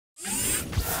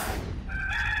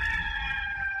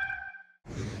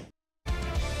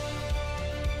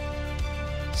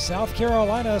South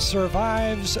Carolina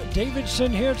survives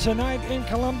Davidson here tonight in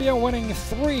Columbia, winning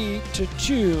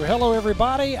 3-2. Hello,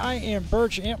 everybody. I am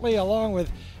Birch Antley along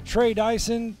with Trey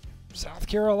Dyson. South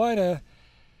Carolina,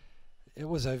 it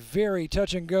was a very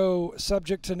touch-and-go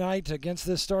subject tonight against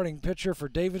this starting pitcher for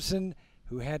Davidson,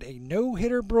 who had a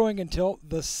no-hitter brewing until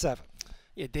the 7th.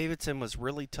 Yeah, Davidson was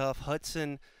really tough.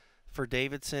 Hudson, for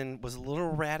Davidson, was a little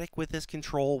erratic with his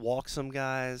control, walked some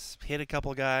guys, hit a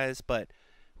couple guys, but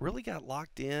really got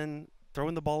locked in,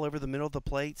 throwing the ball over the middle of the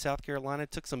plate. South Carolina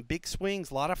took some big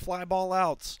swings, a lot of fly ball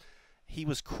outs. He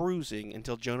was cruising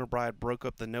until Jonah Bride broke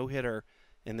up the no-hitter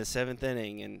in the 7th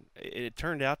inning, and it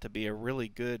turned out to be a really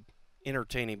good,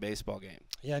 entertaining baseball game.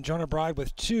 Yeah, and Jonah Bride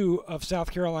with 2 of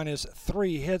South Carolina's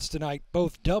 3 hits tonight,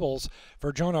 both doubles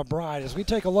for Jonah Bride. As we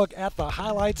take a look at the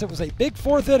highlights, it was a big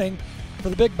 4th inning for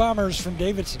the Big Bombers from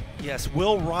Davidson. Yes,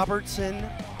 Will Robertson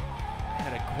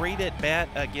had a great at-bat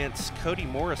against Cody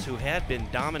Morris, who had been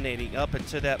dominating up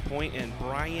until that point, and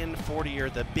Brian Fortier,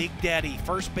 the Big Daddy,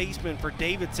 first baseman for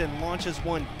Davidson, launches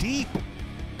one deep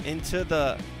into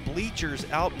the bleachers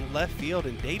out in left field,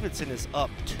 and Davidson is up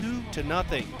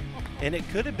 2-0. And it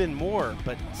could have been more,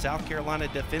 but South Carolina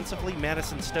defensively,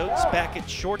 Madison Stokes back at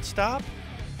shortstop,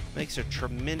 makes a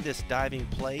tremendous diving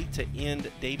play to end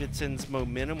Davidson's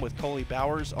momentum with Coley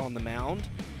Bowers on the mound.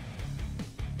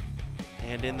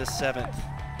 And in the 7th,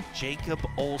 Jacob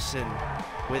Olson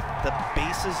with the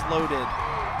bases loaded,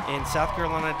 and South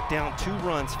Carolina down 2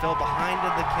 runs, fell behind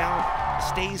in the count,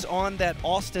 stays on that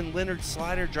Austin Leonard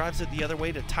slider, drives it the other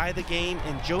way to tie the game,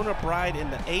 and Jonah Bride in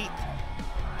the 8th,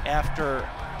 after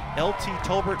L.T.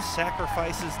 Tolbert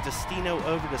sacrifices Destino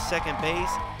over to second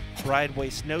base. Bride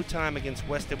wastes no time against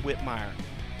Weston Whitmire.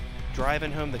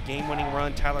 Driving home the game-winning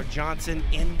run, Tyler Johnson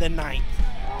in the 9th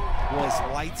was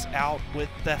lights out with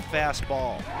the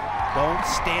fastball. Don't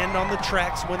stand on the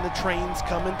tracks when the train's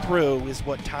coming through, is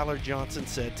what Tyler Johnson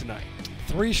said tonight.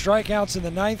 3 strikeouts in the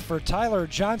 9th for Tyler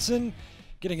Johnson,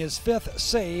 getting his 5th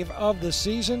save of the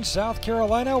season. South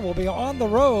Carolina will be on the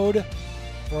road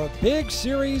for a big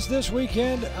series this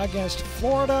weekend against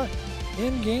Florida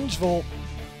in Gainesville.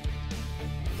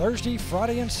 Thursday,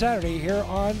 Friday, and Saturday here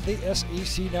on the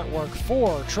SEC Network.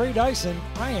 For Trey Dyson,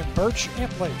 I am Birch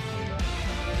Antley.